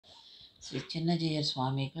Sri Chinnajaya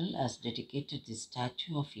Swamigal has dedicated the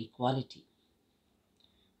statue of equality,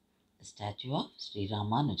 the statue of Sri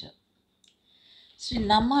Ramanuja. Sri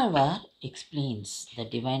Nammalvar explains the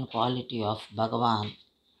divine quality of Bhagavan,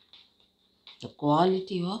 the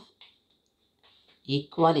quality of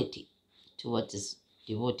equality towards his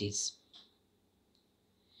devotees.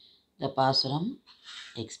 The Pasuram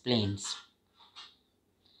explains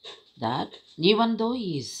that even though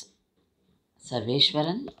he is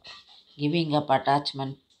Sarveshwaran, giving up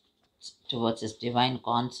attachment towards his divine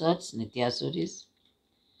consorts, Nityasuris,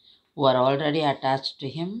 who are already attached to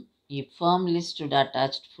him, he firmly stood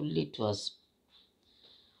attached fully to us,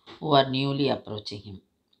 who are newly approaching him,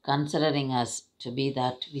 considering us to be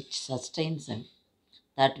that which sustains him,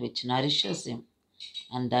 that which nourishes him,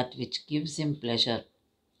 and that which gives him pleasure.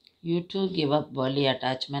 You too give up worldly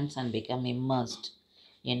attachments and become immersed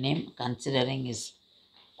in him, considering his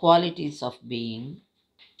qualities of being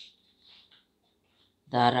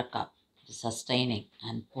Dharaka, the sustaining,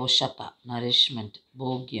 and Poshaka, nourishment,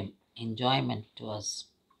 Bhogyam, enjoyment to us.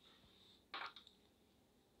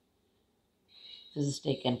 This is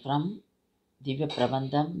taken from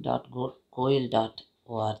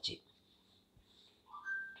divyaprabandham.goil.org.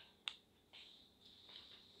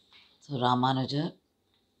 So Ramanuja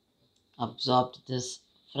absorbed this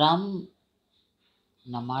from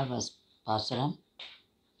Nammalvar's Pasuram,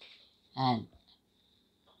 and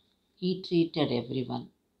he treated everyone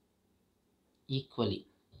equally.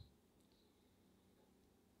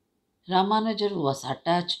 Ramanuja, who was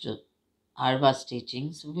attached to Alva's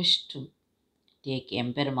teachings, wished to take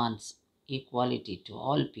empowerment's equality to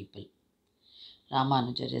all people.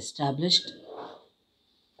 Ramanuja established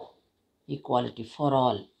equality for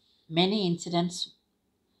all. Many incidents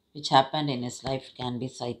which happened in his life can be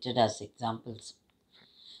cited as examples.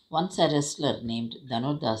 Once a wrestler named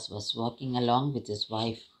Dhanurdas was walking along with his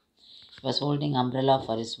wife. He was holding umbrella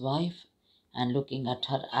for his wife and looking at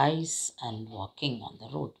her eyes and walking on the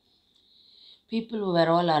road. People were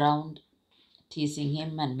all around teasing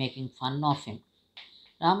him and making fun of him.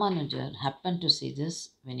 Ramanuja happened to see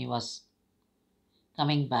this when he was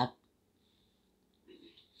coming back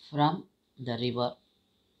from the river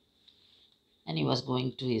and he was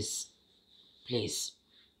going to his place.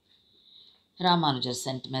 Ramanuja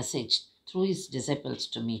sent message through his disciples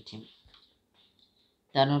to meet him.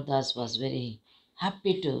 Dhanurdas was very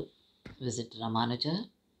happy to visit Ramanuja.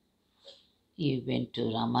 He went to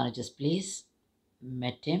Ramanuja's place,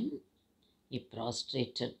 met him. He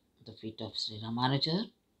prostrated at the feet of Sri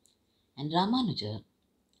Ramanuja, and Ramanuja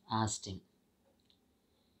asked him,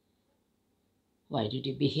 "Why did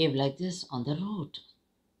you behave like this on the road?"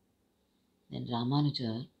 Then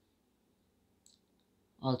Ramanuja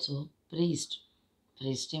also praised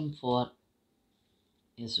him for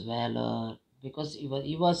his valor, because he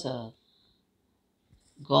was a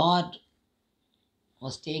God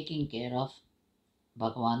was taking care of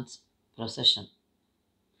Bhagavan's procession.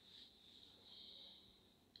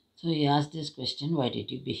 So he asked this question, "Why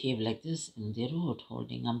did you behave like this in the road,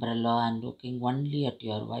 holding umbrella and looking only at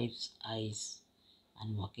your wife's eyes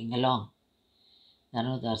and walking along?"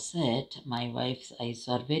 Dhanodhar said, "My wife's eyes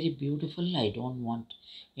are very beautiful. I don't want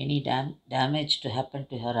any damage to happen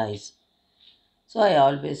to her eyes. So I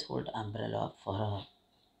always hold umbrella for her."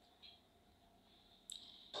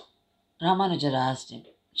 Ramanuja asked him,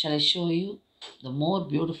 "Shall I show you the more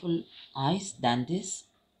beautiful eyes than this?"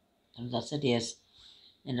 Dhanodhar said, "Yes."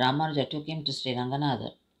 Then Ramanuja took him to Sri Ranganatha,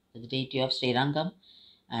 the deity of Sri Rangam,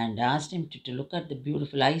 and asked him to look at the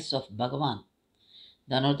beautiful eyes of Bhagavan.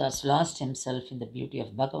 Dhanurdas lost himself in the beauty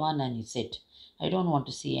of Bhagavan and he said, "I don't want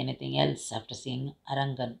to see anything else after seeing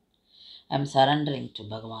Arangan. I am surrendering to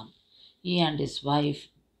Bhagavan." He and his wife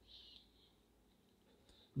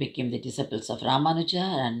became the disciples of Ramanuja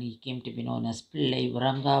and he came to be known as Pillai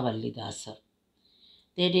Urangavalli dasar.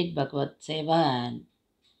 They did Bhagavad Seva and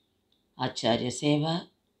Acharya Seva,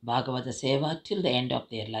 Bhagavata Seva till the end of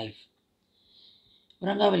their life.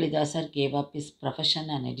 Urangavalli dasar gave up his profession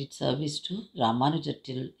and did service to Ramanuja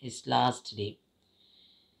till his last day.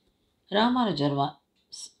 Ramanuja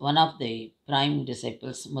was one of the prime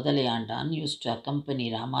disciples. Mudalayandan used to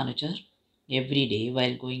accompany Ramanuja every day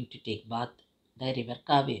while going to take bath the river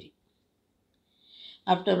Kaveri.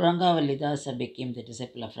 After Urangavalli dasar became the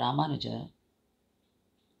disciple of Ramanuja,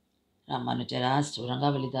 Ramanuja asked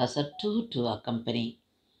Urangavalli dasar to accompany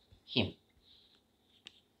him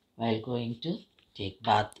while going to take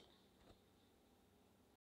bath